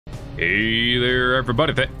Hey there,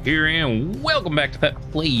 everybody. Thet here, and welcome back to Thet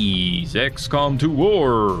Plays XCOM 2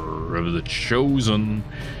 War of the Chosen.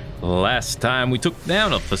 Last time we took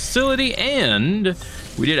down a facility and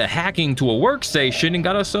we did a hacking to a workstation and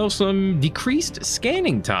got ourselves some decreased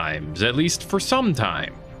scanning times, at least for some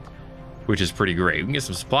time, which is pretty great. We can get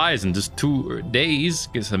some supplies in just 2 days,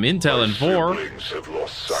 get some intel in 4.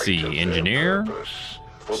 See, engineer,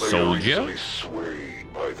 soldier,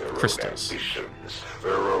 crystals.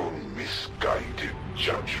 Their own misguided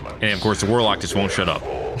judgments. And of course the warlock just won't shut up.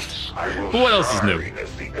 But what else is new?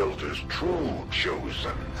 As the elders' true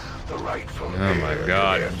chosen, the rightful Oh my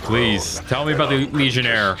god, please tell me about the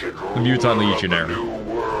Legionnaire, the Mutant Legionnaire.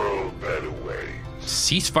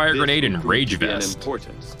 Ceasefire grenade and rage vest. An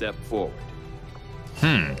important step forward.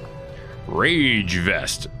 Rage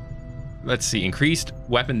vest. Let's see, increased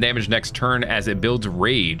weapon damage next turn as it builds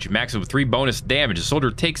rage. Maximum 3 bonus damage. The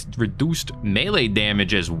soldier takes reduced melee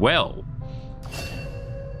damage as well.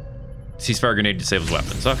 Ceasefire grenade disables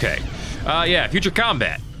weapons. Okay. Yeah, future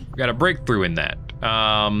combat. We got a breakthrough in that.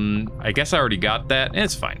 I guess I already got that.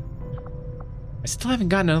 It's fine. I still haven't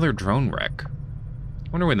gotten another drone wreck.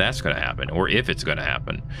 Wonder when that's gonna happen, or if it's gonna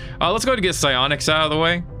happen. Let's go to get psionics out of the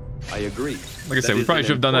way. I agree. Like I said, we probably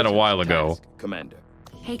should have done that a while ago. Commander.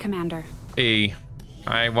 Hey, Commander. Hey,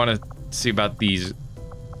 I want to see about these.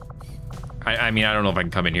 I mean, I don't know if I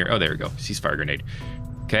can come in here. Oh, there we go. Ceasefire grenade.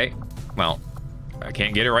 Okay. Well, I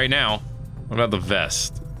can't get it right now. What about the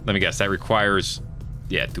vest? Let me guess. That requires,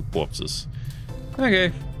 yeah, 2 corpses.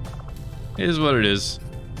 Okay. It is what it is.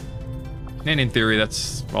 And in theory,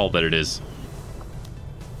 that's all that it is.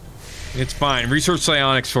 It's fine. Research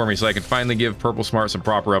psionics for me so I can finally give Purple Smart some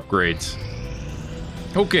proper upgrades.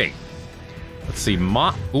 Okay. Let's see,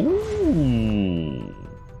 ooh.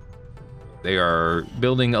 They are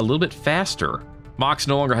building a little bit faster. Mox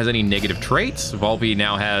no longer has any negative traits. Volpe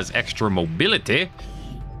now has extra mobility,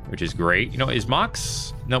 which is great. You know, is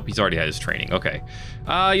Mox? Nope, he's already had his training. Okay.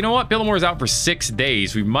 You know what? Pillamore's out for 6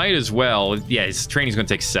 days. We might as well. Yeah, his training's gonna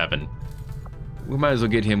take 7. We might as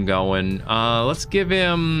well get him going. Let's give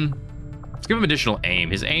him additional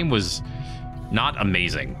aim. His aim was not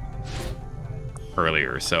amazing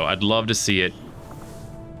earlier, so I'd love to see it,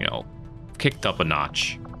 you know, kicked up a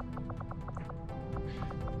notch.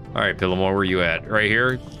 All right, Pillamore, where you at? Right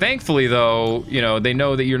here. Thankfully, though, you know, they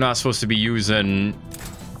know that you're not supposed to be using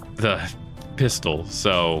the pistol,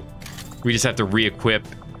 so we just have to re-equip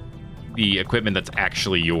the equipment that's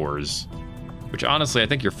actually yours, which honestly, I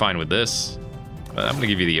think you're fine with this, but I'm gonna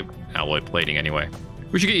give you the alloy plating anyway.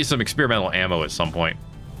 We should get you some experimental ammo at some point.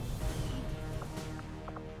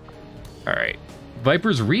 All right.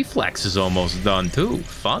 Viper's reflex is almost done too.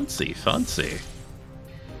 Fancy, fancy.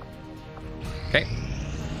 Okay.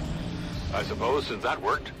 I suppose since that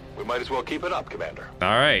worked, we might as well keep it up, Commander. All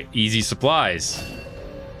right, easy supplies.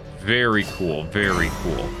 Very cool, very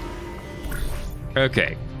cool.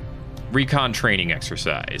 Okay, recon training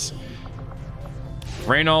exercise.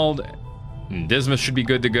 Reynold and Dismas should be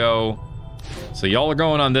good to go. So y'all are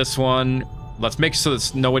going on this one. Let's make sure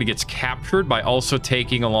that nobody gets captured by also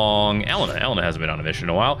taking along Elena. Elena hasn't been on a mission in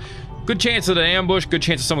a while. Good chance of an ambush, good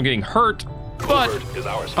chance of someone getting hurt. But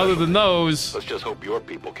other than those, let's just hope your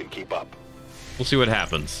people can keep up. We'll see what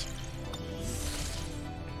happens.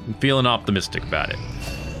 I'm feeling optimistic about it.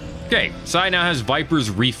 Okay, Sai now has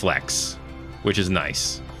Viper's reflex, which is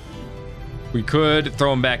nice. We could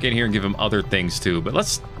throw him back in here and give him other things too, but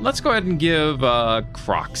let's go ahead and give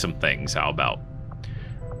Croc some things. How about?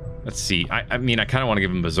 Let's see. I mean, I kind of want to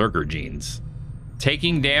give him Berserker genes.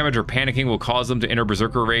 Taking damage or panicking will cause them to enter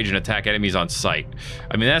Berserker rage and attack enemies on sight.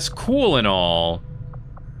 I mean, that's cool and all.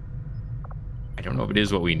 I don't know if it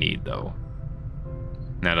is what we need, though.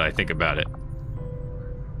 Now that I think about it.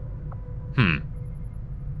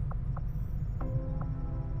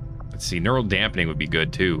 Let's see. Neural dampening would be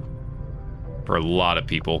good, too. For a lot of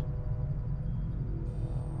people.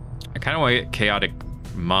 I kind of want to get Chaotic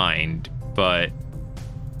Mind, but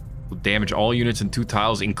will damage all units in 2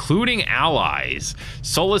 tiles, including allies.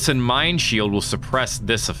 Solace and Mind Shield will suppress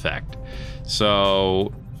this effect.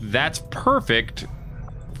 So that's perfect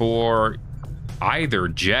for either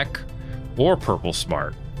Jack or Purple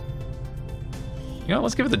Smart. You know,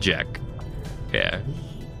 let's give it the Jack. Yeah.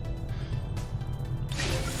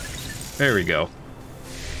 There we go.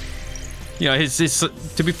 You know, his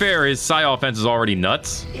to be fair, his Psi offense is already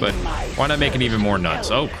nuts, but why not make it even more nuts?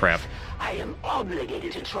 Oh, crap. I am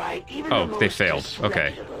obligated to try even oh, they failed.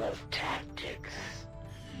 Okay.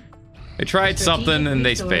 They tried something and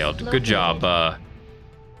they failed. Good job. All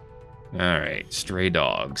right, stray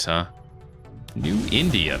dogs, huh? New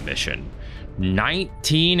India mission.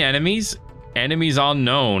 19 enemies Enemies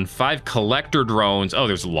unknown. 5 collector drones. Oh,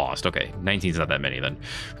 there's lost. Okay, 19's not that many then.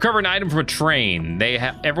 Recover an item from a train.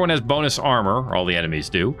 Everyone has bonus armor, or all the enemies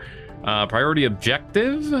do. Priority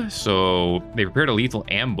objective. So they prepared a lethal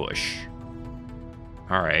ambush.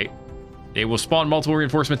 All right. They will spawn multiple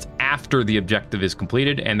reinforcements after the objective is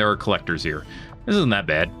completed, and there are collectors here. This isn't that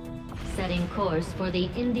bad. Setting course for the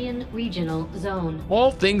Indian Regional Zone.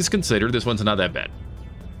 All things considered, this one's not that bad.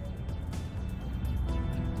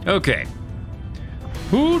 Okay.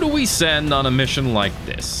 Who do we send on a mission like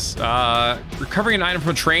this? Recovering an item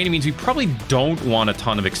from a train means we probably don't want a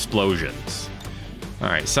ton of explosions. All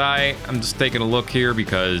right, Sai, I'm just taking a look here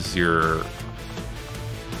because you're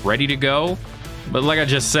ready to go. But like I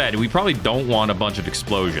just said, we probably don't want a bunch of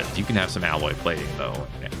explosions. You can have some alloy plating, though.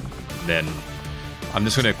 And then I'm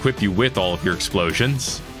just going to equip you with all of your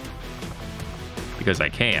explosions. Because I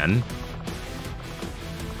can.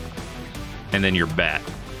 And then your bat.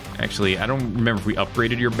 Actually, I don't remember if we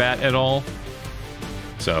upgraded your bat at all.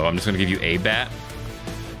 So I'm just going to give you a bat.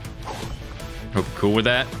 Hope you're cool with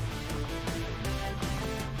that.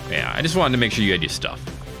 Yeah, I just wanted to make sure you had your stuff.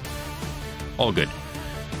 All good.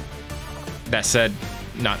 That said,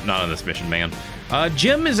 not on this mission, man.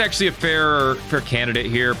 Jim is actually a fair candidate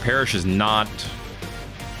here. Parrish is not.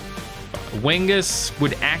 Wengus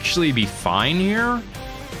would actually be fine here.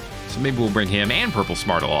 So maybe we'll bring him and Purple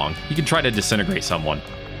Smart along. He can try to disintegrate someone.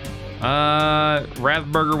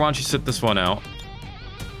 Rathburger, why don't you sit this one out?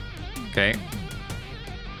 Okay.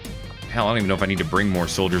 Hell, I don't even know if I need to bring more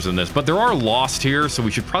soldiers in this, but there are lost here, so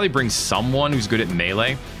we should probably bring someone who's good at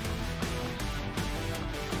melee.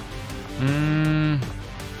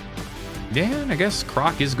 Yeah, I guess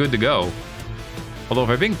Croc is good to go. Although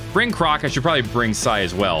if I bring Croc, I should probably bring Sai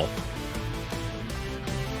as well.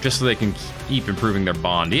 Just so they can keep improving their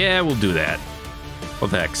bond. Yeah, we'll do that.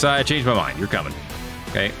 What the heck? Sai, I changed my mind. You're coming.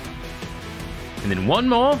 Okay. And then one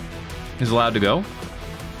more is allowed to go.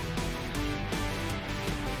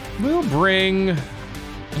 We'll bring... Yeah,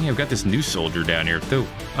 I've got this new soldier down here, too.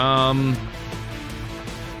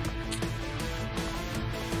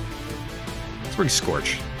 Let's bring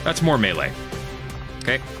Scorch. That's more melee.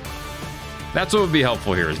 Okay. That's what would be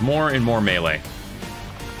helpful here, is more and more melee.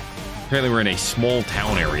 Apparently we're in a small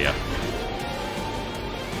town area.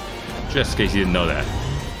 Just in case you didn't know that.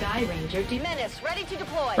 Sky Ranger Menace ready to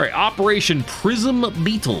deploy. All right, Operation Prism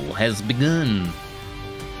Beetle has begun.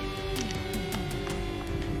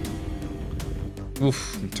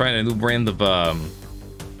 Oof, I'm trying a new brand of, a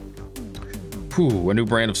new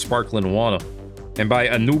brand of sparkling water. And by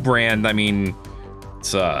a new brand, I mean,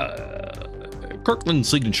 it's, Kirkland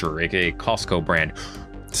Signature, aka Costco brand.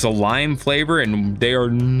 It's a lime flavor, and they are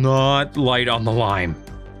not light on the lime.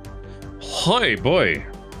 Hey, boy.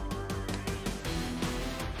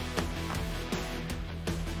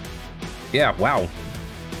 Yeah, wow.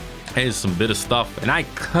 That is some bitter stuff. And I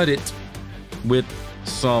cut it with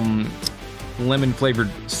some lemon flavored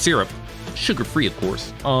syrup. Sugar-free, of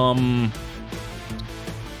course. And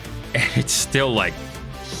it's still like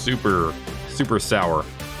super sour.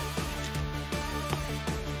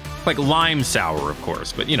 Like lime sour, of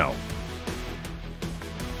course, but you know.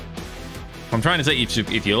 I'm trying to say,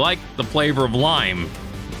 if you like the flavor of lime,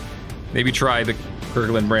 maybe try the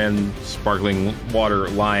Kirkland brand sparkling water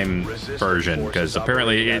lime version, because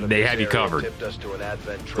apparently they have you covered. A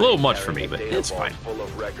little much for me, but it's fine. Full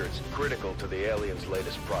of records critical to the aliens'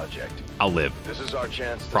 latest project. I'll live. This is our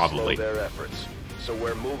chance to Probably. slow their efforts. So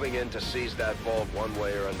we're moving in to seize that vault one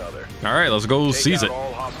way or another. All right, let's go seize it. Take out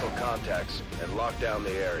all hostile contacts and lock down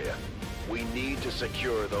the area. We need to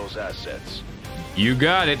secure those assets. You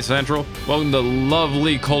got it, Central. Welcome to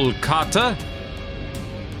lovely Kolkata.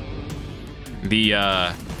 The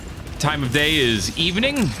time of day is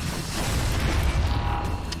evening.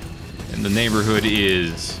 And the neighborhood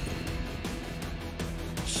is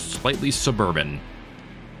slightly suburban.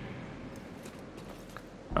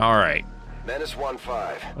 All right. Menace 1-5.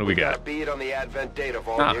 What do we got? A bead on the Advent data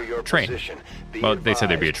vault near your train. position. Well, they said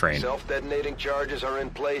there'd be a train. Self-detonating charges are in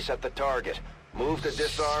place at the target. Move to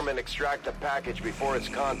disarm and extract the package before its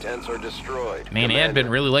contents are destroyed. Man, Advent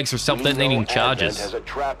really likes her self-detonating charges. Advent has a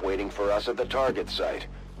trap waiting for us at the target site.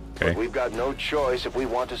 Okay. But we've got no choice if we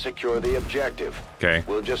want to secure the objective. Okay.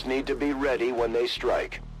 We'll just need to be ready when they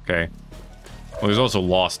strike. Okay. Well, there's also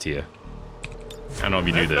Lost here. I don't know if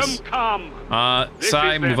you knew this.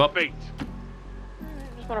 Sai, move up. I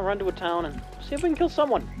just want to run to a town and see if we can kill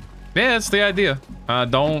someone. Yeah, that's the idea.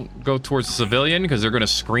 Don't go towards the civilian, because they're going to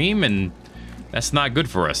scream, and that's not good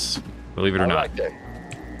for us, believe it or not. Hey,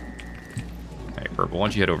 Purple, why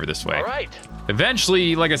don't you head over this way? All right.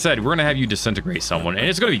 Eventually, like I said, we're going to have you disintegrate someone, and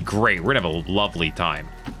it's going to be great. We're going to have a lovely time.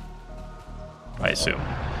 I assume.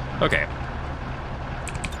 Okay.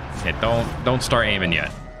 Yeah, don't start aiming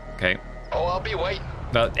yet. Okay. Oh, I'll be waiting.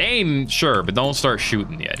 Aim, sure, but don't start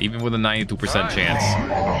shooting yet, even with a 92% chance.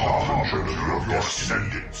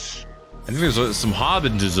 I think there's some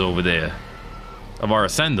harbingers over there of our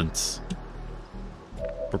ascendants.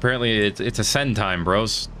 Apparently, it's ascend time,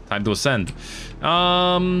 bros. Time to ascend.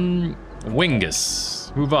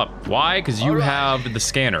 Wingus, move up. Why? Because you have the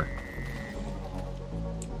scanner.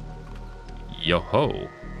 Yo-ho.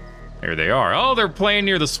 There they are. Oh, they're playing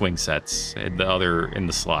near the swing sets. And the other in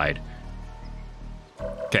the slide.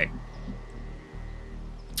 Okay.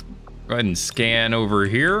 Go ahead and scan over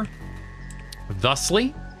here.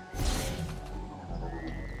 Thusly.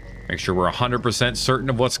 Make sure we're 100% certain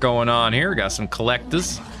of what's going on here. Got some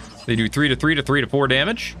collectors. They do 3 to 3 to 3 to 4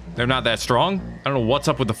 damage. They're not that strong. I don't know what's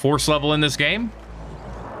up with the force level in this game.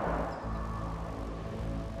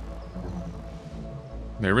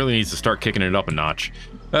 It really needs to start kicking it up a notch.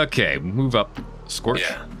 Okay, move up. Scorch.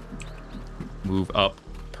 Yeah. Move up.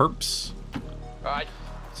 Perps. All right.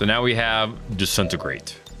 So now we have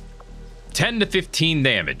Disintegrate. 10 to 15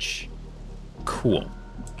 damage. Cool.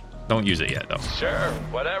 Don't use it yet, though. Sure,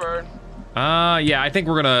 whatever. Yeah, I think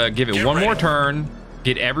we're gonna give it one more turn,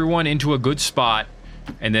 get everyone into a good spot,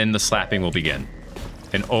 and then the slapping will begin.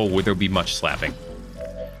 And oh, will there be much slapping?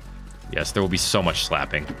 Yes, there will be so much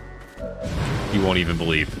slapping. You won't even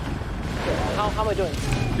believe. How am I doing?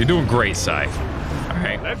 You're doing great, Sai. All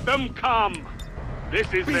right. Let them come. This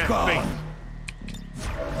is their fate.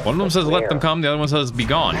 One of them says let them come, the other one says be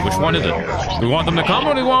gone. Which one is it? Do we want them to come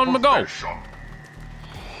or do we want them to go?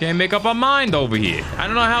 Can't make up our mind over here. I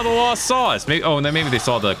don't know how the Lost saw us. Maybe, oh, and then maybe they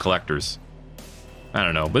saw the collectors. I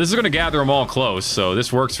don't know. But this is going to gather them all close, so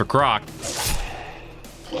this works for Croc.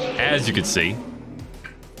 As you can see.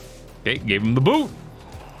 Okay, gave him the boot.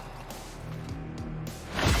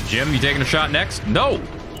 Jim, you taking a shot next? No.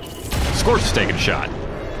 Scorch is taking a shot.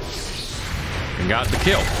 And got the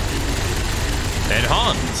kill. And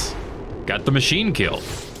Hans got the machine kill.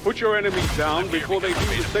 Put your enemies down before they do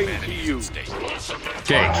the same to you.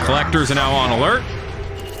 Okay, collectors are now on alert.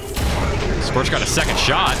 Scorch got a second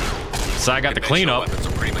shot. Sai got the cleanup.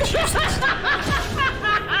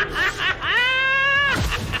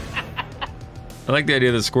 I like the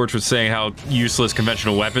idea that Scorch was saying how useless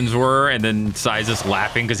conventional weapons were, and then Sai's just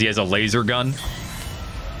laughing because he has a laser gun.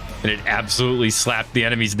 And it absolutely slapped the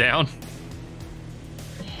enemies down.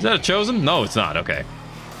 Is that a Chosen? No, it's not. Okay.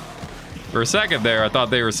 For a second there, I thought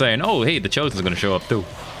they were saying, oh, hey, the Chosen's going to show up too.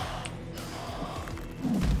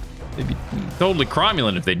 They'd be totally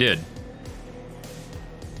cromulent if they did.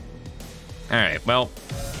 All right, well,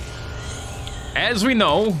 as we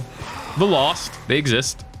know, the Lost, they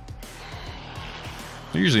exist.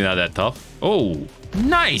 They're usually not that tough. Oh,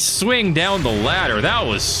 nice swing down the ladder. That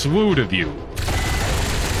was swoot of you.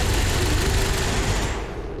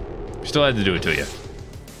 Still had to do it to you.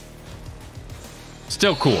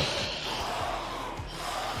 Still cool.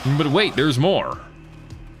 But wait, there's more.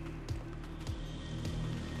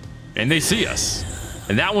 And they see us.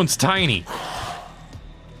 And that one's tiny.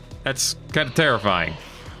 That's kind of terrifying.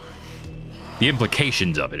 The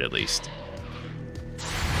implications of it, at least.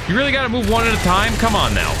 You really gotta move one at a time? Come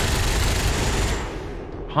on now.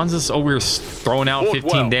 Hans is over here throwing out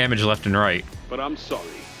 15 damage left and right. But I'm sorry.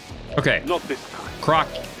 Okay. Not this time. Croc,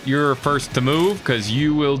 you're first to move, because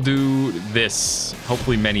you will do this,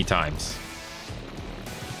 hopefully many times.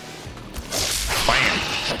 Bam!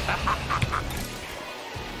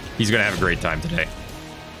 He's gonna have a great time today.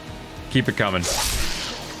 Keep it coming.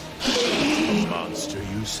 Monster,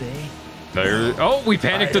 you say? There. Oh, we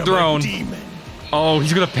panicked the drone. Oh,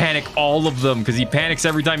 he's gonna panic all of them, because he panics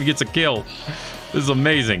every time he gets a kill. This is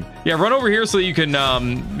amazing. Yeah, run over here so that you can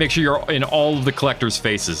make sure you're in all of the collector's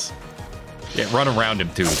faces. Yeah, run around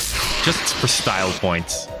him too. Just for style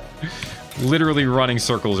points. Literally running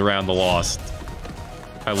circles around the Lost.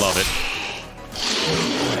 I love it.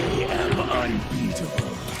 I am unbeatable.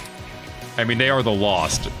 I mean, they are the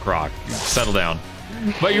Lost, Croc. Settle down.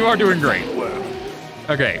 But you are doing great.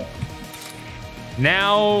 Okay.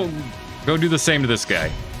 Now, go do the same to this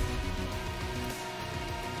guy.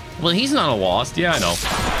 Well, he's not a Lost. Yeah, I know.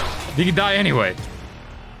 He could die anyway.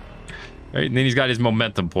 Right, and then he's got his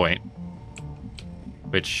momentum point.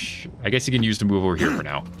 Which, I guess he can use to move over here for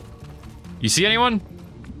now. You see anyone?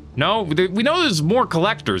 No? We know there's more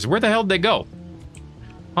collectors. Where the hell did they go?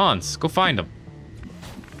 Hans, go find them.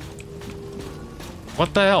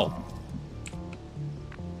 What the hell?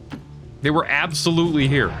 They were absolutely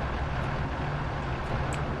here.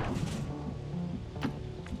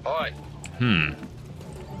 All right.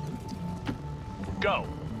 Go.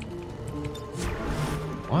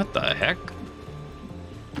 What the heck?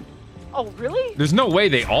 Oh, really? There's no way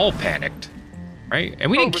they all panicked, right?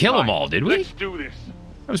 And we didn't kill them all, did we? Let's do this.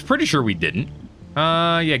 I was pretty sure we didn't.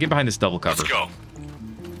 Yeah, get behind this double cover. Let's go.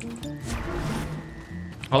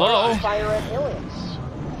 Hello? Fire at aliens.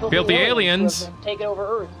 Filthy aliens. Taking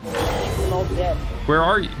over Earth. We're all dead. Where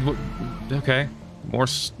are you? Okay.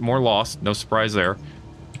 More lost. No surprise there.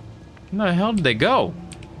 Where the hell did they go?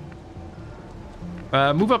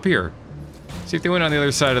 Move up here. See if they went on the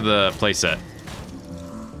other side of the playset.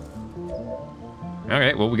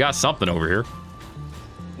 Okay, well, we got something over here.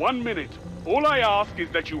 1 minute. All I ask is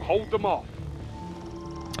that you hold them off.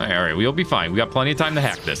 All right, we'll be fine. We got plenty of time to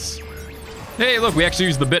hack this. Hey, look, we actually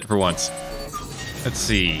used the bit for once. Let's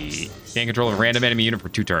see. Gain control of a random enemy unit for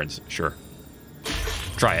 2 turns. Sure.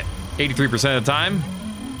 Try it. 83% of the time.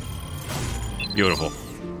 Beautiful.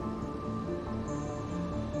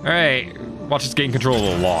 All right, watch us gain control of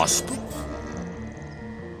the Lost.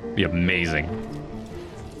 Be amazing.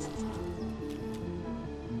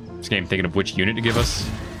 This game thinking of which unit to give us.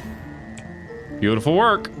 Beautiful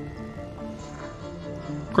work.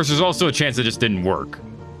 Of course, there's also a chance it just didn't work.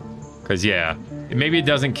 Because, yeah, maybe it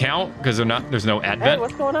doesn't count because there's no advent. Hey,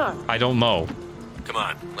 what's going on? I don't know. Come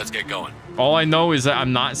on, let's get going. All I know is that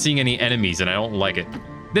I'm not seeing any enemies and I don't like it.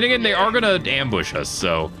 Then again, they are going to ambush us,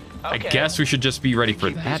 so I guess we should just be ready for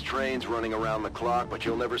Keep that. these trains running around the clock, but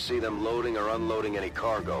you'll never see them loading or unloading any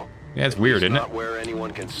cargo. Yeah, it's weird, isn't it? Not where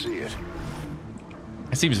anyone can see it.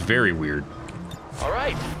 That seems very weird. All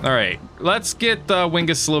right. All right, let's get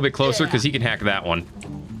Wingus a little bit closer because he can hack that one.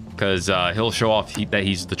 Because he'll show off that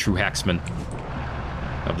he's the true hacksman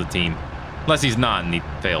of the team. Unless he's not and he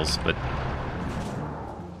fails, but...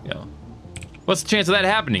 Yeah. What's the chance of that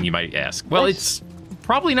happening, you might ask? Well, it's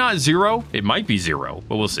probably not 0. It might be 0,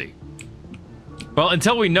 but we'll see. Well,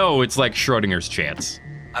 until we know, it's like Schrodinger's chance.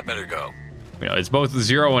 I better go. You know, it's both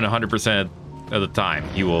 0 and 100% of the time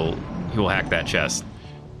he will hack that chest.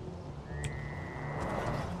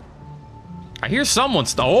 I hear someone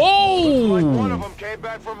oh! Like one of them came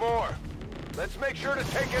back for more. Let's make sure to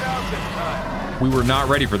take it out this time. We were not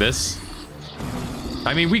ready for this.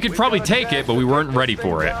 I mean, we could probably take it, but we weren't ready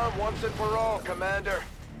for it. Once and for all, Commander.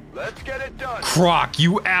 Let's get it done. Croc,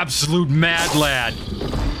 you absolute mad lad.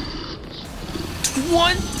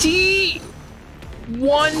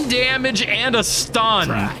 21 damage and a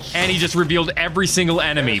stun. And he just revealed every single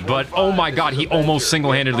enemy, but oh my god, he almost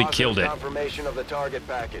single-handedly killed it. Confirmation of the target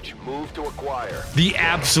package. Move to acquire. The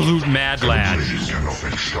absolute mad lad.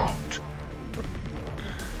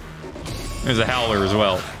 There's a howler as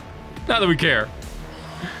well. Not that we care.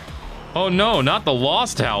 Oh no, not the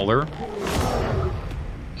lost howler.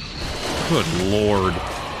 Good lord.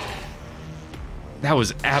 That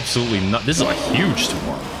was absolutely not. This is a huge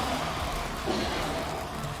storm.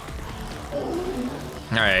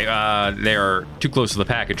 Alright, they are too close to the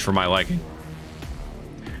package for my liking.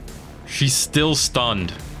 She's still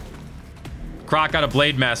stunned. Croc got a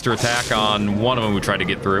Blademaster attack on one of them who tried to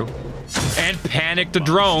get through. And panicked a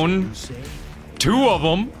drone. 2 of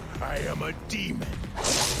them. I am a demon.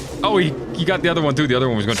 Oh, he got the other one too. The other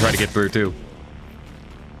one was going to try to get through too.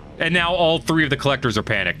 And now all 3 of the collectors are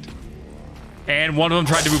panicked. And one of them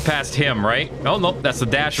tried to move past him, right? Oh, no, that's the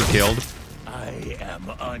Dasher killed. I am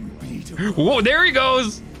unbeatable. Whoa, there he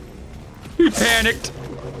goes. He panicked.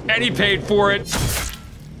 And he paid for it.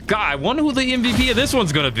 God, I wonder who the MVP of this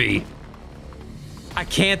one's going to be. I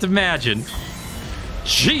can't imagine.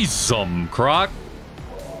 Jeez, Croc.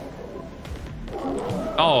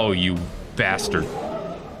 Oh, you bastard.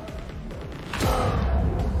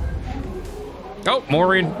 Oh,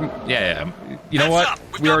 Maureen. Yeah. You know what?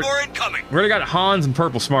 We got more incoming. We already got Hans and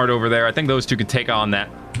Purple Smart over there. I think those 2 can take on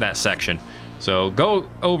that section. So go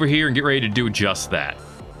over here and get ready to do just that.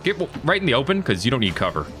 Get right in the open because you don't need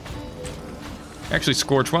cover. Actually,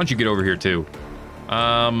 Scorch, why don't you get over here too?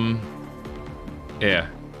 Yeah.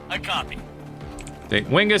 I copy. Okay,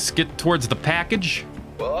 Wingus, get towards the package.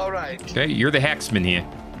 Well, all right. Okay, you're the hacksman here.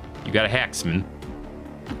 You got a hacksman.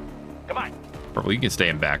 Come on. Purple, you can stay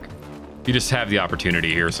in back. You just have the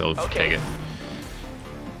opportunity here, so take it.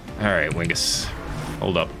 All right, Wingus.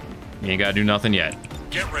 Hold up. You ain't got to do nothing yet.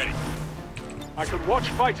 Get ready. I could watch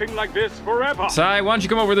fighting like this forever. Sai, why don't you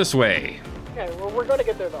come over this way? Okay, well, we're going to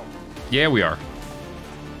get there, though. Yeah, we are.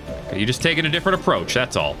 Okay, you're just taking a different approach,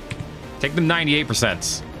 that's all. Take the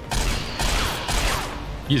 98%.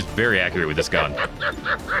 He's very accurate with this gun.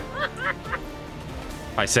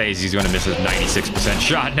 I say he's going to miss his 96%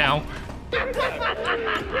 shot now.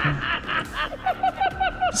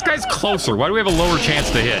 This guy's closer. Why do we have a lower chance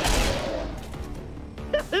to hit?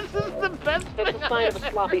 This is the best thing. It's a sign of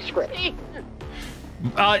a sloppy script.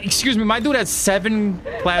 Excuse me, my dude has 7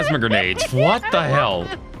 plasma grenades. What the hell?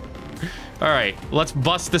 All right, let's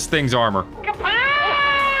bust this thing's armor.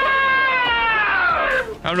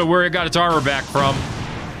 I don't know where it got its armor back from.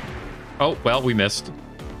 Oh, well, we missed.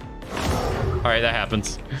 All right, that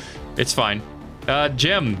happens. It's fine.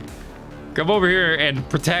 Jim, come over here and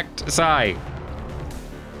protect Sai.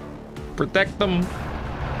 Protect them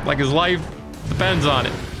like his life depends on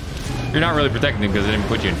it. You're not really protecting him because they didn't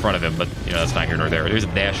put you in front of him, but, you know, that's not here nor there. There's a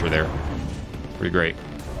dasher there. Pretty great.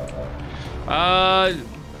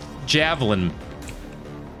 Javelin.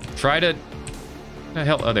 Try to... the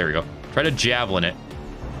hell? Oh, there we go. Try to javelin it.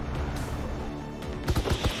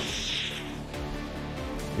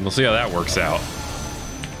 We'll see how that works out.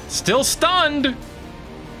 Still stunned!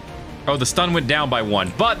 Oh, the stun went down by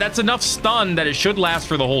 1. But that's enough stun that it should last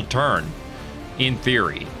for the whole turn. In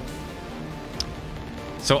theory.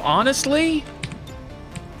 So honestly...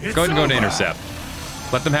 go ahead and go to intercept.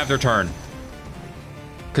 Let them have their turn.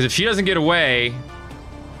 Because if she doesn't get away...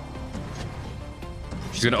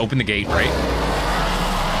 she's going to open the gate, right?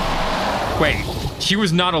 Wait. She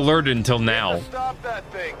was not alerted until now.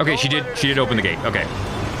 Okay, she did open the gate. Okay.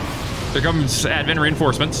 There comes advent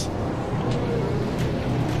reinforcements.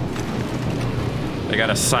 They got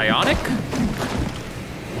a psionic,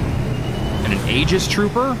 and an Aegis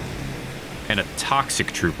trooper, and a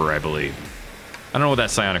toxic trooper, I believe. I don't know what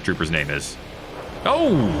that psionic trooper's name is.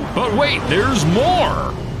 Oh, but wait, there's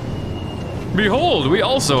more. Behold, we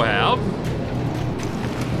also have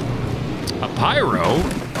a pyro,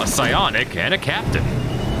 a psionic, and a captain.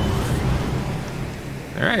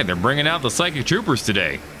 All right, they're bringing out the psychic troopers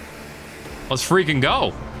today. Let's freaking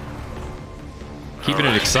go. Keeping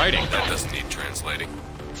it exciting. That doesn't need translating.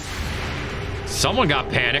 Someone got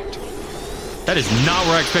panicked. That is not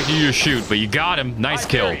where I expected you to shoot, but you got him. Nice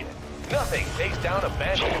kill. Nothing takes down a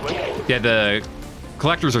bandit. Yeah, the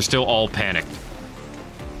collectors are still all panicked.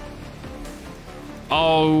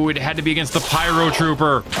 Oh, it had to be against the pyro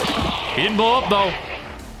trooper. He didn't blow up, though.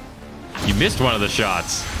 You missed one of the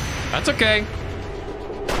shots. That's okay.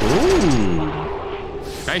 Ooh.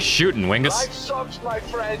 Nice shooting, Wingus. Life sucks, my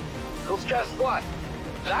friend. Because guess what?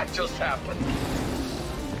 That just happened.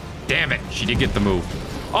 Damn it, she did get the move.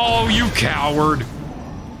 Oh, you coward.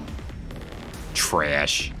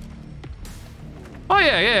 Trash. Oh,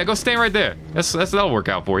 yeah, go stand right there. That'll work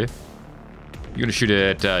out for you. You gonna shoot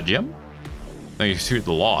at Jim? No, you shoot at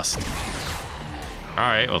the Lost. All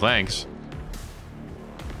right, well, thanks.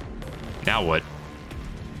 Now what?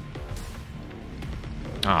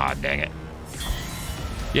 Ah, dang it.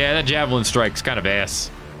 Yeah, that javelin strike's kind of ass.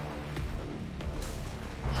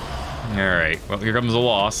 All right, well, here comes the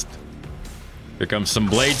Lost. Here comes some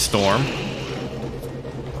Blade Storm.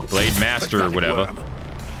 Blademaster or whatever.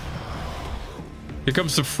 Here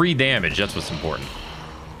comes some free damage. That's what's important.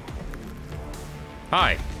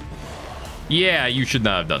 Hi. Yeah, you should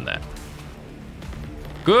not have done that.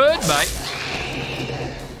 Goodbye.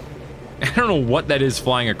 I don't know what that is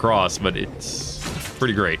flying across, but it's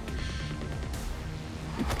pretty great.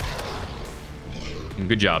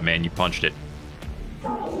 Good job, man. You punched it.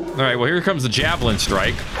 All right, well, here comes the javelin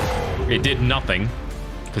strike. It did nothing.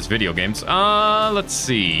 Because video games. Let's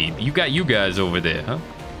see. You got you guys over there, huh?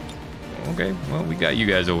 Okay, well, we got you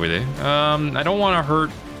guys over there. I don't want to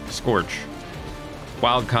hurt Scorch.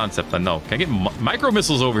 Wild concept, I know. Can I get micro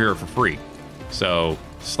missiles over here for free? So,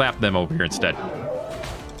 slap them over here instead.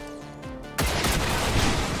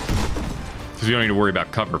 Because we don't need to worry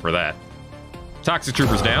about cover for that. Toxic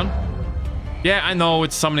Trooper's down. Yeah, I know,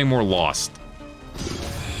 it's summoning more Lost.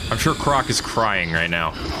 I'm sure Croc is crying right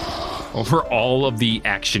now over all of the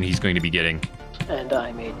action he's going to be getting. And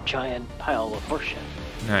I'm a giant pile of horseshit.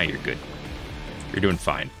 Nah, you're good. You're doing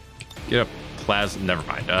fine. Get a plasma. Never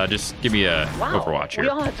mind. Just give me a Overwatch here. We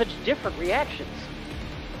all had such different reactions.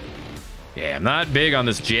 Yeah, I'm not big on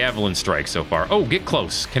this javelin strike so far. Oh, get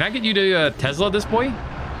close. Can I get you to Tesla this boy?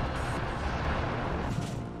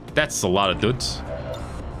 That's a lot of dudes.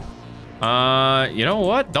 You know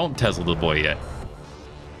what? Don't Tesla the boy yet.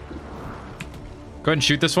 Go ahead and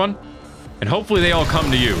shoot this one. And hopefully they all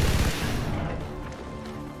come to you.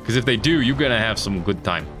 Because if they do, you're going to have some good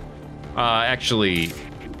time. Actually,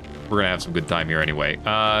 we're going to have some good time here anyway.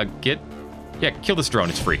 Yeah, kill this drone.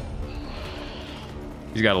 It's free.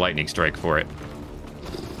 He's got a lightning strike for it.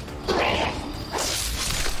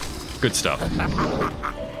 Good stuff.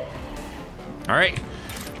 All right.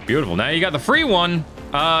 Beautiful. Now you got the free one.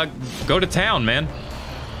 Go to town, man.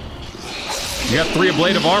 You got 3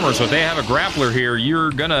 ablative armor, so if they have a grappler here,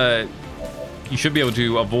 you should be able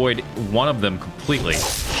to avoid one of them completely.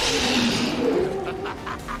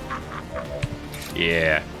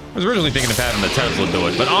 Yeah. I was originally thinking of having the Tesla do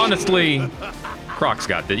it, but honestly, Croc's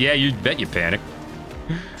got that. Yeah, you bet you panicked.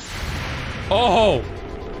 Oh,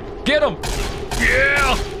 get him.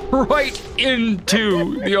 Yeah, right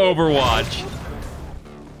into the Overwatch.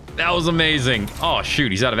 That was amazing. Oh,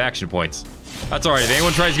 shoot, he's out of action points. That's all right. If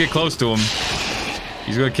anyone tries to get close to him,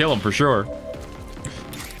 he's going to kill him for sure.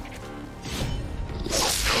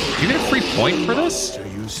 You get a free point for this? So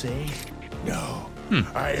you say? No.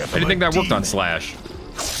 I didn't think that worked on Slash.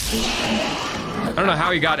 I don't know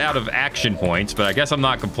how he got out of action points, but I guess I'm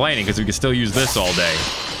not complaining because we can still use this all day.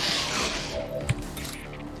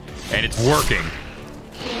 And it's working.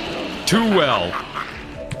 Too well.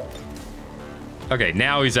 Okay,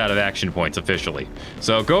 now he's out of action points officially.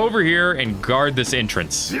 So go over here and guard this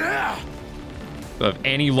entrance. Yeah. So if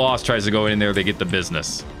any Lost tries to go in there, they get the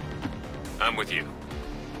business. I'm with you.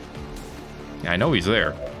 Yeah, I know he's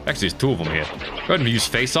there. Actually, there's two of them here. Go ahead and use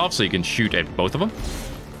face-off so you can shoot at both of them.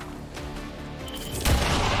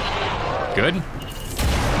 Good.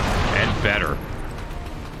 And better.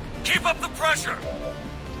 Keep up the pressure.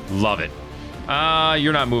 Love it.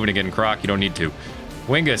 You're not moving again, Croc. You don't need to.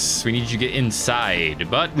 Wingus, we need you to get inside.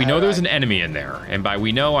 But we know there's an enemy in there. And by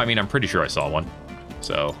we know, I mean I'm pretty sure I saw one.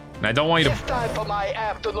 So, and I don't want you to... It's time for my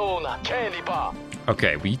afternoon candy bar.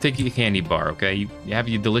 Okay, well, you take your candy bar, okay? You have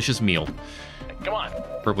your delicious meal. Come on.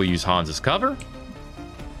 Purple use Hans as cover.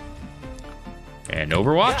 And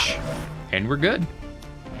Overwatch. Yeah. And we're good.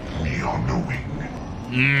 We are knowing.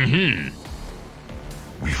 Mm-hmm.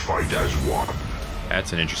 We fight as one.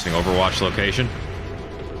 That's an interesting Overwatch location.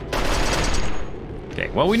 Okay,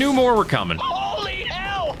 well, we knew more were coming. Holy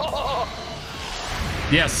hell!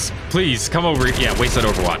 Yes, please, come over. Yeah, waste that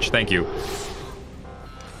Overwatch. Thank you.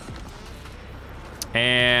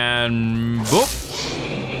 And... boop.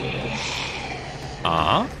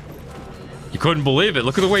 Uh-huh. You couldn't believe it.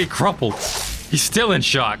 Look at the way he crumpled. He's still in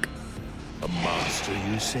shock. A monster,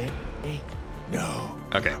 you say? No.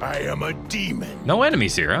 Okay. I am a demon. No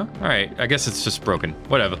enemies here, huh? All right. I guess it's just broken.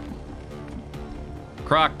 Whatever.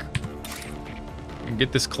 Croc.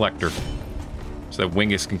 Get this collector so that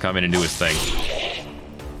Wingus can come in and do his thing.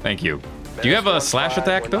 Thank you. Do you have a slash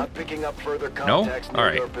attack, though? No? All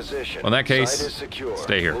right. Well, in that case,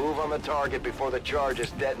 stay here. Move on the target before the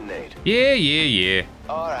charges detonate. Yeah.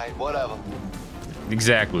 All right, whatever.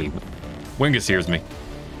 Exactly. Wingus hears me.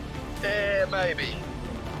 Maybe.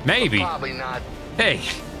 Maybe? Probably not. Hey,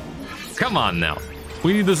 come on now.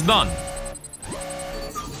 We need this done.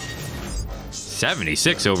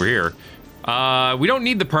 76 over here. We don't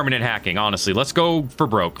need the permanent hacking, honestly. Let's go for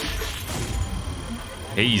broke.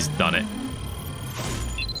 He's done it.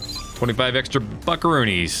 25 extra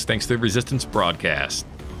buckaroonies, thanks to the Resistance broadcast.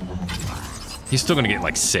 He's still gonna get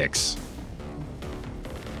like 6.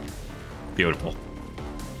 Beautiful.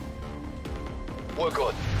 We're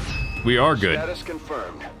good. We are good. Status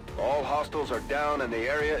confirmed. All hostiles are down and the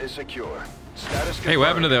area is secure. Status confirmed. Hey, what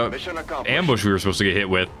happened to the ambush we were supposed to get hit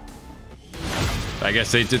with? I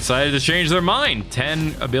guess they decided to change their mind.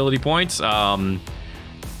 10 ability points. I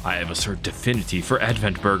have a certain affinity for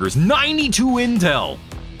Advent Burgers. 92 intel.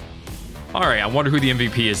 All right, I wonder who the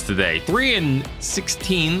MVP is today. 3 and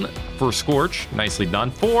 16 for Scorch. Nicely done.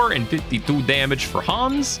 4 and 52 damage for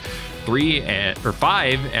Hans. 5,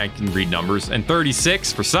 and I can read numbers, and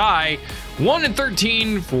 36 for Psy. 1 and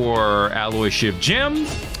 13 for Alloy Shiv Jim.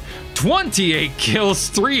 28 kills,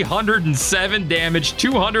 307 damage,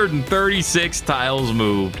 236 tiles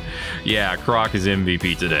moved. Yeah, Croc is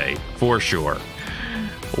MVP today, for sure.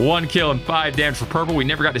 1 kill and 5 damage for Purple. We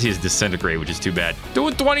never got to see his disintegrate, which is too bad. 2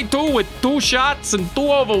 and 22 with 2 shots and 2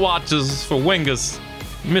 Overwatches for Wingus.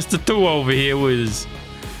 Mr. 2 over here was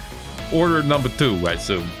order number 2, I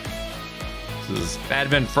assume. This is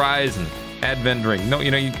Advent fries and Advent drink. No, you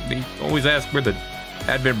know, you always ask where the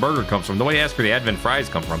Advent burger comes from. Nobody asks where the Advent fries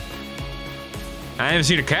come from. I haven't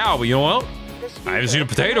seen a cow, but you know what? I haven't seen a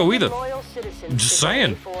potato either. I'm just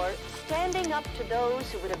saying. Standing up to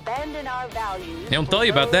those who would abandon our values. They don't tell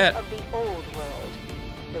you about that. Of the old world.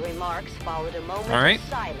 The remarks followed a moment of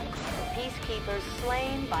silence. The peacekeepers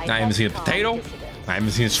slain by I haven't seen a potato. I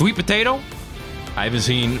haven't seen a sweet potato. I haven't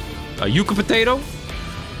seen a yucca potato.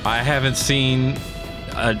 I haven't seen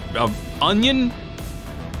a onion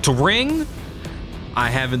to ring. I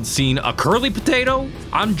haven't seen a curly potato.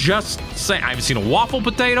 I'm just saying, I haven't seen a waffle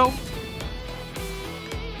potato.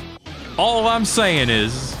 All I'm saying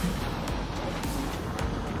is,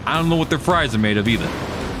 I don't know what their fries are made of either.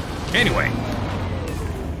 Anyway.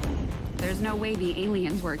 There's no way the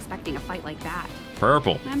aliens were expecting a fight like that.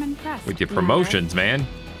 Purple. I'm impressed. With your promotions, man.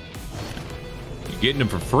 You're getting them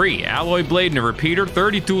for free. Alloy blade and a repeater.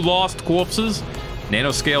 32 lost corpses.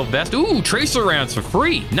 Nanoscale vest. Ooh, tracer rounds for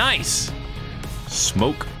free. Nice.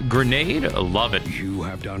 Smoke grenade. I love it. You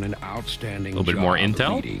have done an outstanding job. A little bit more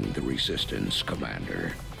intel. Leading the resistance,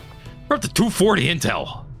 Commander. We're up to 240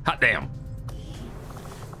 intel. Hot damn.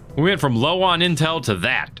 We went from low on intel to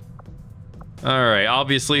that. All right.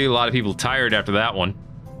 Obviously, a lot of people tired after that one.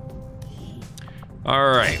 All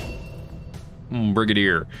right.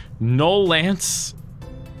 Brigadier. Null Lance.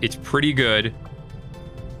 It's pretty good.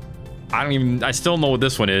 I still don't know what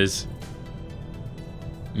this one is.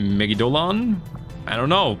 Megidolan? I don't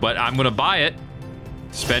know, but I'm gonna buy it.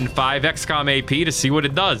 Spend 5 XCOM AP to see what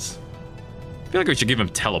it does. I feel like we should give him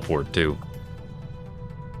teleport too.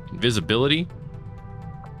 Invisibility.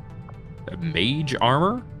 Mage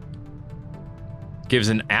armor. Gives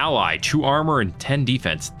an ally 2 armor and 10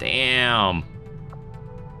 defense. Damn.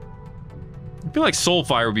 I feel like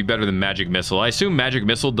Soulfire would be better than Magic Missile. I assume Magic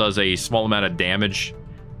Missile does a small amount of damage,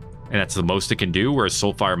 and that's the most it can do, whereas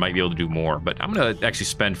Soulfire might be able to do more. But I'm going to actually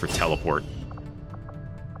spend for teleport.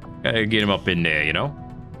 Gotta get him up in there, you know?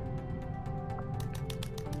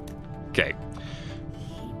 Okay.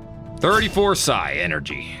 34 psi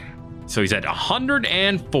energy. So he's at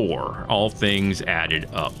 104, all things added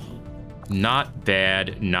up. Not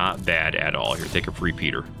bad at all. Here, take a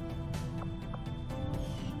repeater.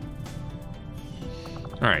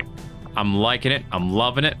 All right. I'm liking it. I'm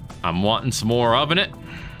loving it. I'm wanting some more of it.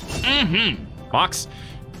 Mox.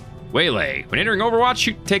 Waylay. When entering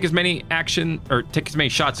Overwatch, take as many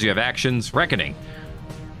shots as you have actions. Reckoning.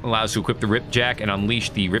 Allows to equip the Ripjack and unleash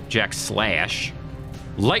the Ripjack Slash.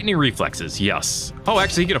 Lightning reflexes, yes. Oh,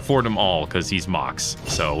 actually, he can afford them all because he's Mox.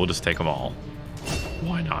 So we'll just take them all.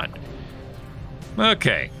 Why not?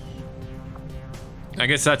 Okay. I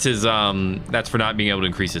guess that's his, that's for not being able to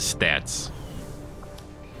increase his stats.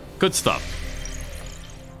 Good stuff.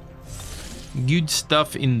 Good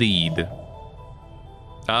stuff indeed.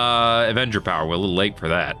 Avenger power. We're a little late for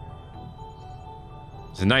that.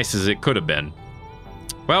 As nice as it could have been.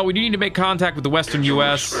 Well, we do need to make contact with the Western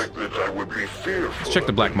U.S. Let's check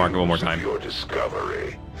the black market one more time. Your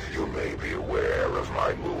discovery. You may be aware of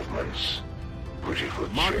my movements, but it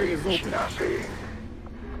would change nothing.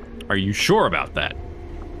 Are you sure about that?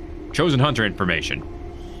 Chosen Hunter information.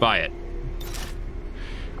 Buy it.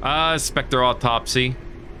 Spectre Autopsy.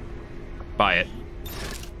 Buy it.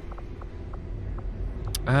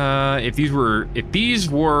 If these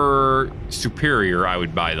were superior, I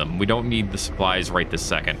would buy them. We don't need the supplies right this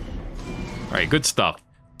second. All right, good stuff.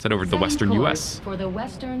 Let's head over to the Western U.S. For the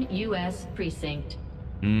Western U.S. precinct.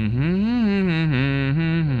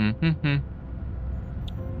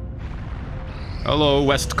 Hello,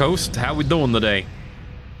 West Coast. How we doing today?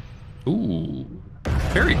 Ooh,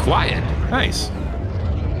 very quiet. Nice.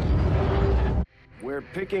 We're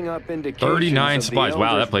picking up indications 39 supplies.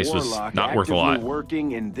 Wow, that place was not worth a lot.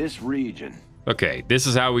 Working in this region. Okay, this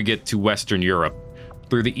is how we get to Western Europe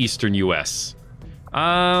through the Eastern U.S.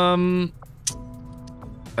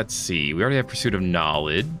 Let's see. We already have Pursuit of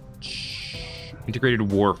Knowledge. Integrated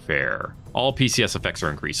Warfare. All PCS effects are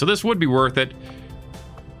increased. So this would be worth it.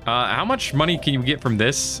 How much money can you get from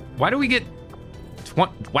this? Why do we get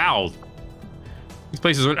 20? Wow. These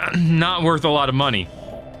places are not worth a lot of money.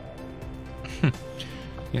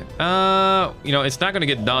 Yeah. You know, it's not going to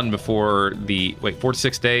get done before the... Wait, 4 to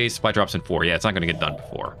 6 days. Supply drops in 4. Yeah, it's not going to get done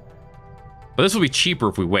before. But this will be cheaper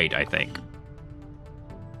if we wait, I think.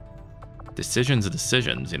 Decisions are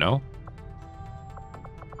decisions, you know?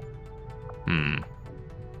 You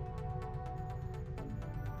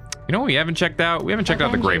know what we haven't checked out? We haven't checked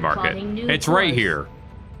out the gray market. It's right here.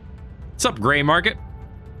 What's up, gray market?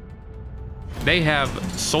 They have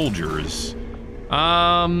soldiers.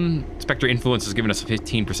 Spectre Influence has given us a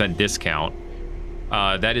 15% discount.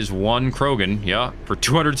 That is 1 Krogan, yeah, for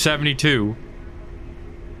 272.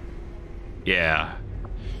 Yeah.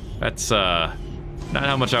 That's, not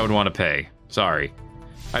how much I would want to pay. Sorry.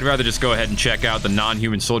 I'd rather just go ahead and check out the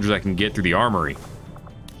non-human soldiers I can get through the armory.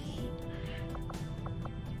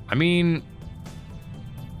 I mean...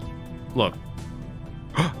 Look.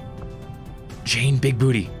 Jane Big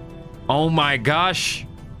Booty. Oh my gosh.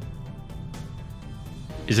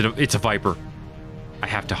 It's a Viper. I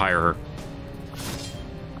have to hire her.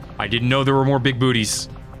 I didn't know there were more big booties.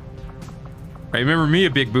 I remember me a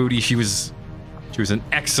big booty. She was an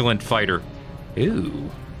excellent fighter. Ew.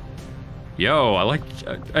 Yo, I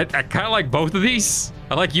kind of like both of these.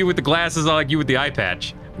 I like you with the glasses. I like you with the eye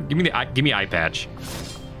patch. Give me eye patch.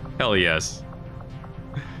 Hell yes.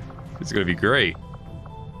 This is gonna be great.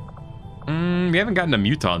 We haven't gotten a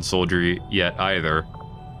Muton soldier yet either.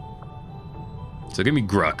 So give me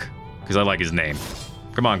Gruck, because I like his name.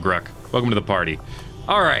 Come on, Gruck. Welcome to the party.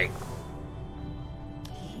 All right.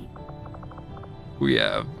 We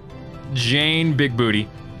have Jane, big booty.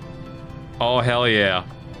 Oh, hell yeah.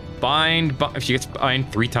 Bind, she gets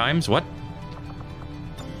bind 3 times? What?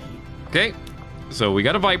 Okay, so we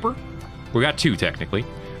got a Viper. We got 2, technically.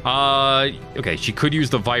 Okay, she could use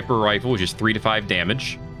the Viper rifle, which is 3 to 5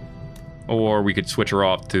 damage. Or we could switch her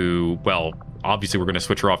off to, well, obviously we're going to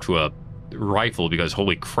switch her off to a rifle because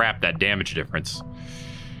holy crap, that damage difference.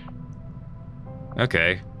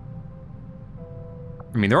 Okay.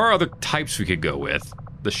 I mean, there are other types we could go with.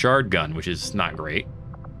 The shard gun, which is not great.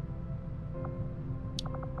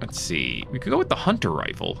 Let's see. We could go with the hunter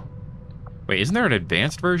rifle. Wait, isn't there an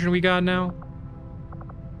advanced version we got now?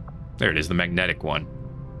 There it is, the magnetic one.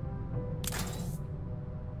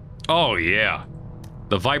 Oh, yeah.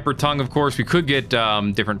 The Viper tongue, of course. We could get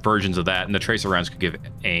different versions of that, and the tracer rounds could give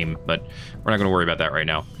aim, but we're not going to worry about that right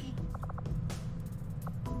now.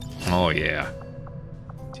 Oh, yeah.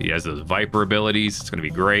 He has those Viper abilities. It's going to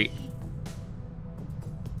be great.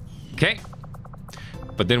 Okay.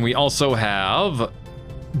 But then we also have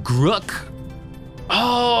Croc.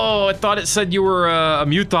 Oh, I thought it said you were a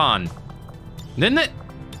Muton. Didn't it?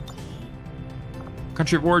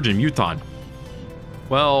 Country of origin, Muton.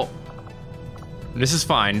 Well, this is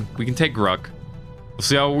fine. We can take Croc. We'll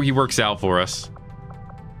see how he works out for us.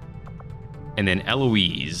 And then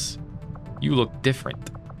Eloise. You look different.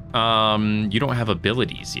 You don't have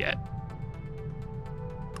abilities yet.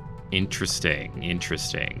 Interesting,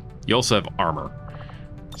 interesting. You also have armor.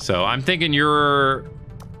 So I'm thinking you're...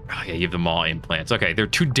 Oh, yeah, you have them all implants. Okay, they're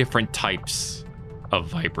 2 different types of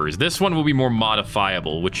Vipers. This one will be more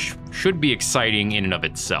modifiable, which should be exciting in and of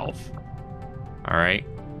itself. All right.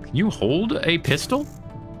 Can you hold a pistol?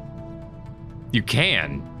 You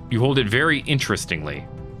can. You hold it very interestingly.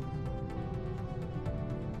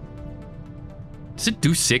 Does it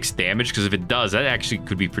do 6 damage? Because if it does, that actually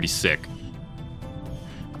could be pretty sick.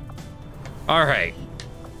 All right.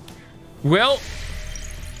 Well,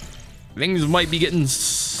 things might be getting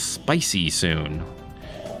spicy soon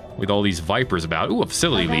with all these Vipers about. Ooh, a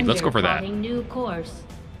facility lead. Let's go for that. New course.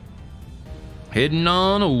 Heading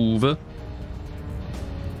on over.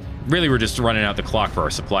 Really, we're just running out the clock for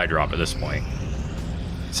our supply drop at this point.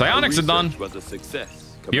 Psionics are done. Was a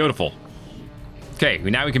success. Beautiful. Okay,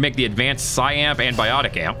 now we can make the advanced Psi Amp and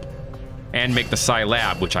Biotic Amp. And make the Psi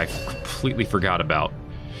Lab, which I completely forgot about.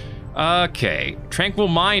 Okay, Tranquil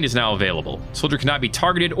Mind is now available. Soldier cannot be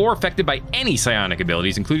targeted or affected by any psionic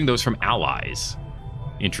abilities, including those from allies.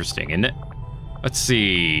 Interesting, isn't it? Let's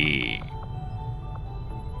see.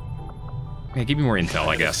 Yeah, give me more intel,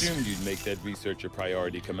 I guess. Assumed you'd make that research a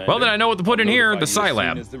priority, Commander. Well, then I know what to put in here, the Psi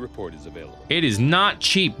Lab. As the report is available. It is not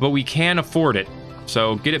cheap, but we can afford it.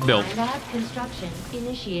 So get it built. Lab construction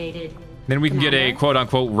initiated. Then we can get a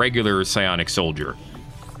quote-unquote regular psionic soldier.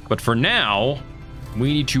 But for now,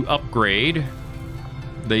 we need to upgrade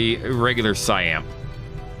the regular Psi Amp.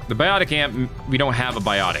 The Biotic Amp, we don't have a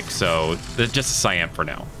Biotic, so that's just a Psi Amp for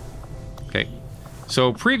now. Okay.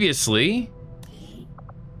 So previously,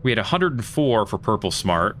 we had 104 for Purple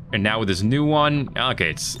Smart, and now with this new one,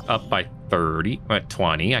 okay, it's up by 30,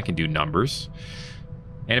 20. I can do numbers.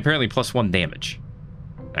 And apparently +1 damage.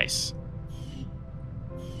 Nice.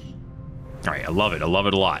 All right, I love it. I love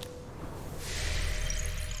it a lot.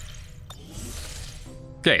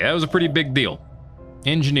 Okay, that was a pretty big deal.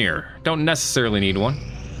 Engineer. Don't necessarily need one.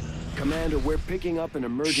 Commander, we're picking up an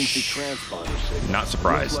emergency transponder signal. Not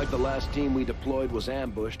surprised. Looks like the last team we deployed was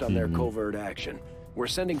ambushed on their covert action. We're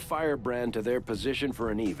sending Firebrand to their position for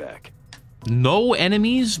an evac. No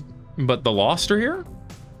enemies, but the Lost are here?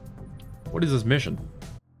 What is this mission?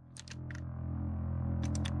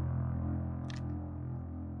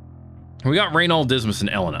 We got Reynold, Dismas,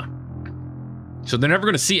 and Elena. So they're never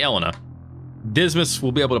going to see Elena. Dismas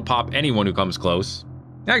will be able to pop anyone who comes close.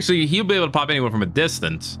 Actually, he'll be able to pop anyone from a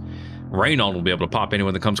distance. Reynold will be able to pop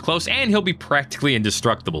anyone that comes close, and he'll be practically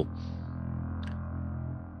indestructible.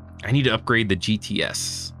 I need to upgrade the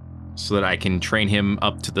GTS so that I can train him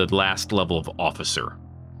up to the last level of officer.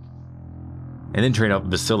 And then train up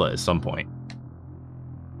Vasilla at some point.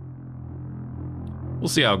 We'll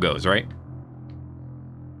see how it goes, right?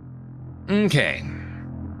 Okay.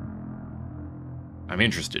 I'm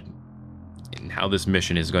interested in how this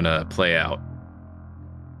mission is going to play out.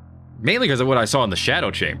 Mainly because of what I saw in the Shadow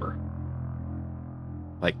Chamber.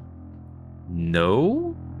 Like,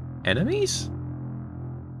 no enemies?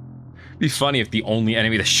 It'd be funny if the only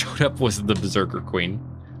enemy that showed up was the Berserker Queen.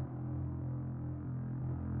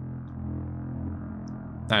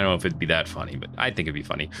 I don't know if it'd be that funny, but I think it'd be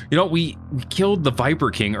funny. You know, we killed the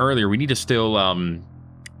Viper King earlier. We need to still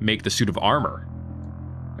make the suit of armor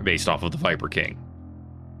based off of the Viper King.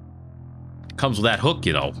 Comes with that hook,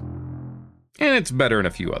 you know. And it's better in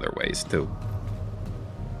a few other ways, too.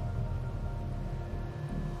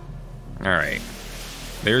 Alright.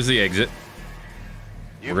 There's the exit.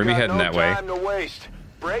 We're gonna be heading that way. Time to waste.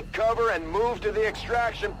 Break cover and move to the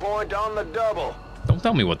extraction point on the double. Don't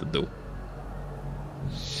tell me what to do.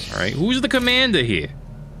 Alright, who's the commander here?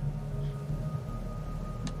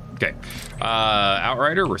 Okay.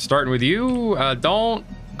 Outrider, we're starting with you. Don't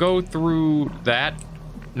go through that.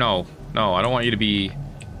 No, I don't want you to be...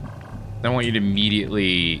 I don't want you to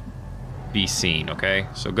immediately be seen, okay?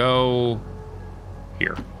 So go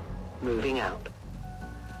here. Moving out.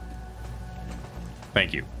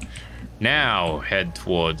 Thank you. Now head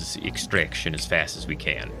towards extraction as fast as we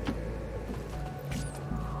can.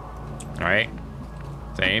 All right.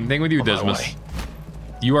 Same thing with you, Dismas.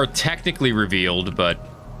 You are technically revealed, but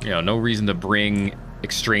you know, no reason to bring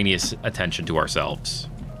extraneous attention to ourselves.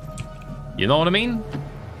 You know what I mean?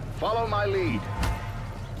 Follow my lead.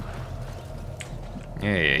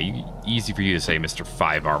 Yeah, easy for you to say, Mr.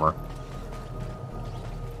 5 Armor.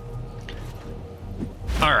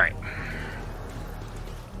 All right.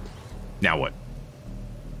 Now what?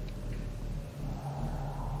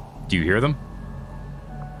 Do you hear them?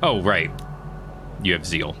 Oh, right. You have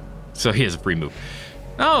Zeal. So he has a free move.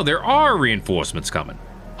 Oh, there are reinforcements coming.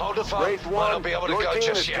 Hold the phone. Wraith 1, won't be able to go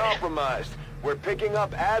just yet. Compromised. We're picking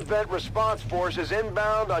up Advent response forces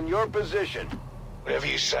inbound on your position. Whatever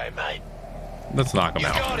you say, mate. Let's knock them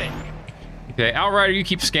out. You got it. Okay, Outrider, you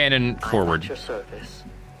keep scanning forward. I'm at your service.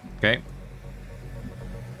 Okay.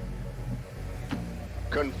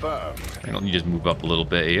 Confirmed. Hang on, you just move up a little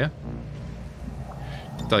bit here.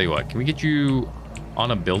 Tell you what, can we get you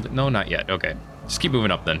on a building? No, not yet. Okay. Just keep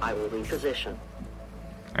moving up then. I will reposition.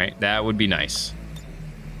 Alright, that would be nice.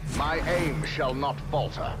 My aim shall not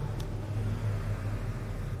falter.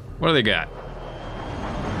 What do they got?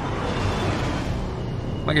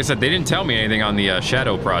 Like I said, they didn't tell me anything on the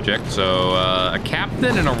Shadow Project, so a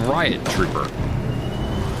captain and a riot trooper.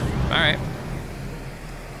 Alright.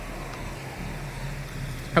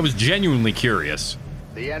 I was genuinely curious.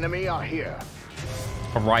 The enemy are here.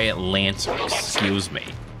 A riot lancer, excuse me.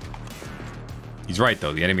 He's right,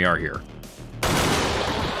 though. The enemy are here.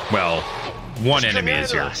 Well, one enemy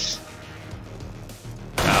is here.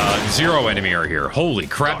 0 enemy are here. Holy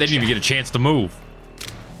crap, they didn't even get a chance to move.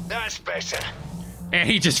 That's better. And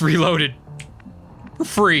he just reloaded. For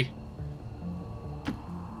free.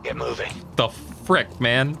 Get moving. The frick,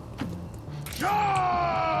 man.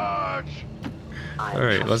 Charge!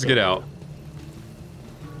 Alright, let's get out.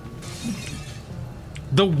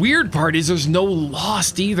 The weird part is there's no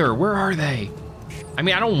Lost either. Where are they? I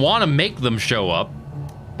mean, I don't want to make them show up,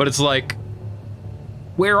 but it's like,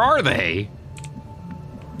 where are they?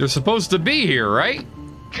 They're supposed to be here, right?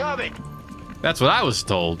 Coming. That's what I was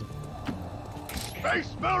told.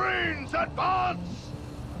 Space Marines, advance!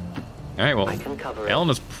 Alright, well,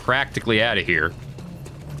 Elena's practically out of here.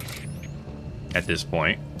 At this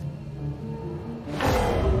point.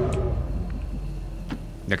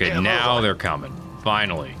 Okay, now they're coming.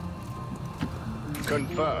 Finally.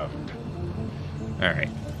 Confirmed. Alright.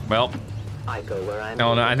 Well, I go where I'm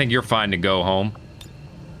Elena, I think you're fine to go home.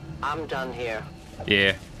 I'm done here.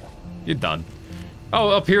 Yeah, you're done. Oh,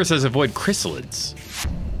 up here it says avoid chrysalids.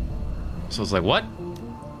 So it's like, what?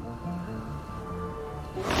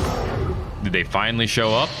 Did they finally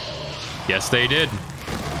show up? Yes, they did.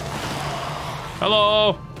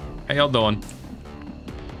 Hello. How y'all doing?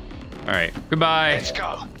 All right, goodbye. Let's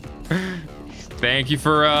go. Thank you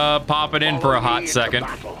for popping in for a hot second.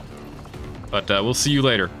 But we'll see you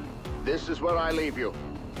later. This is where I leave you.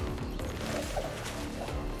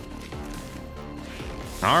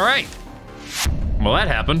 All right. Well, that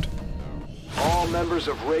happened. All members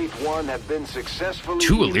of Wraith 1 have been successfully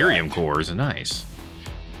 2 Illyrium cores, nice.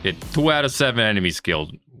 Hit 2 out of 7 enemies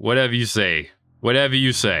killed. Whatever you say. Whatever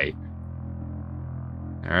you say.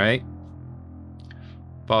 All right.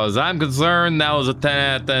 As far as I'm concerned, that was a 10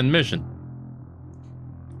 out of 10 mission.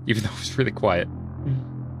 Even though it was really quiet.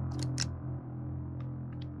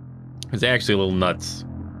 It was actually a little nuts.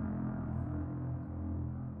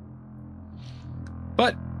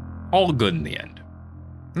 But all good in the end.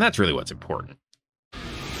 And that's really what's important.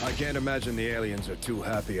 I can't imagine the aliens are too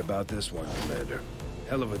happy about this one, Commander.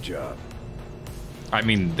 Hell of a job. I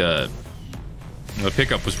mean, the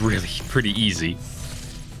pickup was really pretty easy.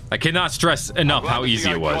 I cannot stress enough how easy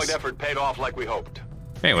it was. Joint effort paid off like we hoped.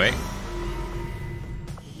 Anyway.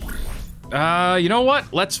 You know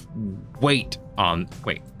what? Let's wait on...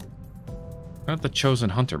 Wait. Not the Chosen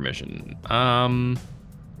Hunter mission. You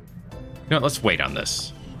know, let's wait on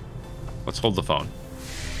this. Let's hold the phone.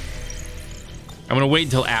 I'm gonna wait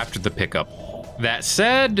until after the pickup That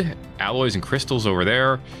said, alloys and crystals over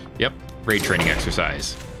there. Yep, raid training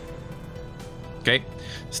exercise. Okay,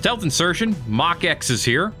 stealth insertion. Mach X is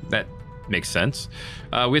here. That makes sense.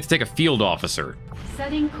 We have to take a field officer.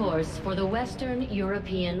 Setting course for the Western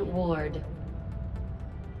European Ward.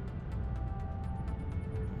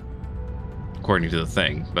 According to the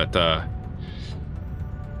thing, but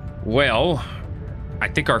well, I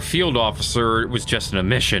think our field officer was just in a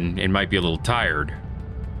mission and might be a little tired.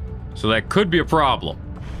 So that could be a problem.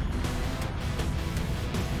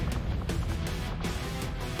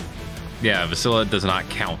 Yeah, Vasila does not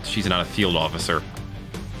count. She's not a field officer.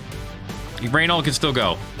 Raynald can still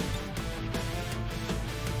go.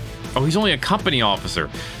 Oh, he's only a company officer.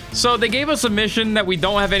 So they gave us a mission that we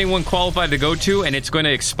don't have anyone qualified to go to, and it's going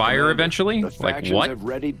to expire eventually? Like what? Have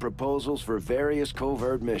readied proposals for various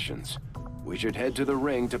covert missions. We should head to the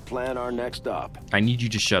ring to plan our next op. I need you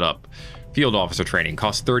to shut up. Field officer training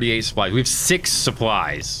costs 38 supplies. We have 6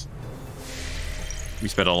 supplies. We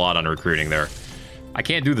spent a lot on recruiting there. I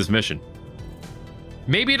can't do this mission.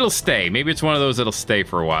 Maybe it'll stay. Maybe it's one of those that'll stay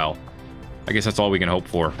for a while. I guess that's all we can hope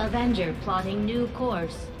for. Avenger plotting new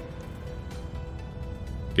course.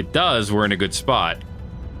 If it does, we're in a good spot.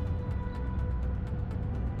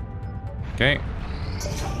 Okay.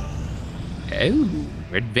 Oh,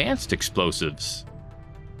 advanced explosives.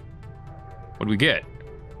 What do we get?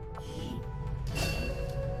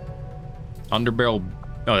 Underbarrel.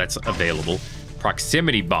 Oh, that's available.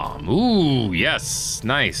 Proximity bomb. Ooh, yes.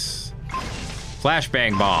 Nice.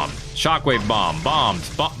 Flashbang bomb. Shockwave bomb. Bombs.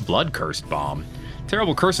 Blood cursed bomb.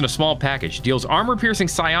 Terrible curse in a small package. Deals armor-piercing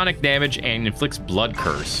psionic damage and inflicts blood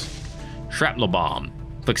curse. Shrapnel bomb.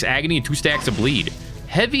 Inflicts agony and 2 stacks of bleed.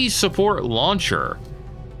 Heavy support launcher.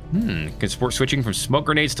 Can support switching from smoke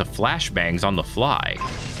grenades to flashbangs on the fly.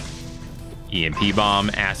 EMP bomb,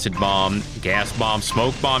 acid bomb, gas bomb,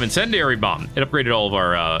 smoke bomb, incendiary bomb. It upgraded all of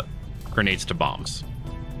our grenades to bombs.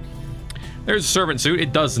 There's a servant suit.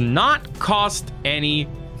 It does not cost any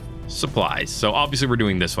supplies. So obviously we're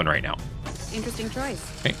doing this one right now. Interesting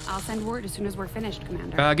choice. Okay. I'll send word as soon as we're finished,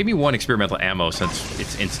 Commander. Give me 1 experimental ammo since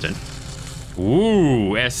it's instant.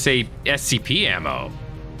 Ooh, SCP ammo.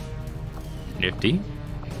 Nifty.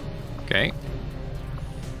 Okay.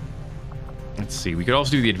 Let's see. We could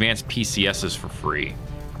also do the advanced PCSs for free.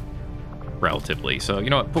 Relatively. So, you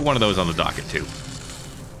know what? Put one of those on the docket, too.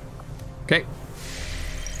 Okay.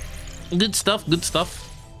 Good stuff. Good stuff.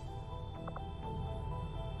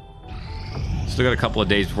 Still got a couple of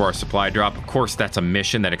days before our supply drop. Of course, that's a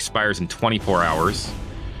mission that expires in 24 hours.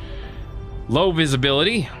 Low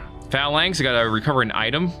visibility. Phalanx. I gotta recover an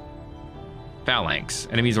item. Phalanx.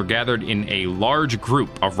 Enemies are gathered in a large group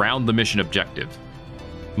around the mission objective.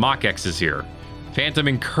 Mach X is here. Phantom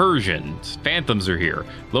incursions. Phantoms are here.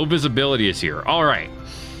 Low visibility is here. All right.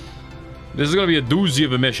 This is gonna be a doozy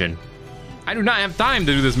of a mission. I do not have time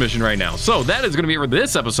to do this mission right now. So that is gonna be it for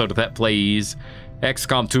this episode of Thet Plays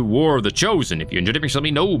XCOM 2 War of the Chosen. If you enjoyed it, make sure to let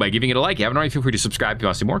me know by giving it a like. If you haven't already, feel free to subscribe if you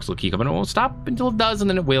want to see more, because it'll keep coming. It won't stop until it does, and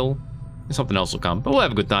then it will. And something else will come, but we'll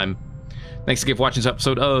have a good time. Thanks again for watching this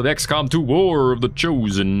episode of XCOM 2 War of the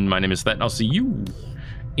Chosen. My name is Thet, and I'll see you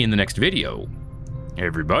in the next video.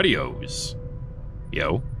 Everybody-os.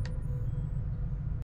 Yo.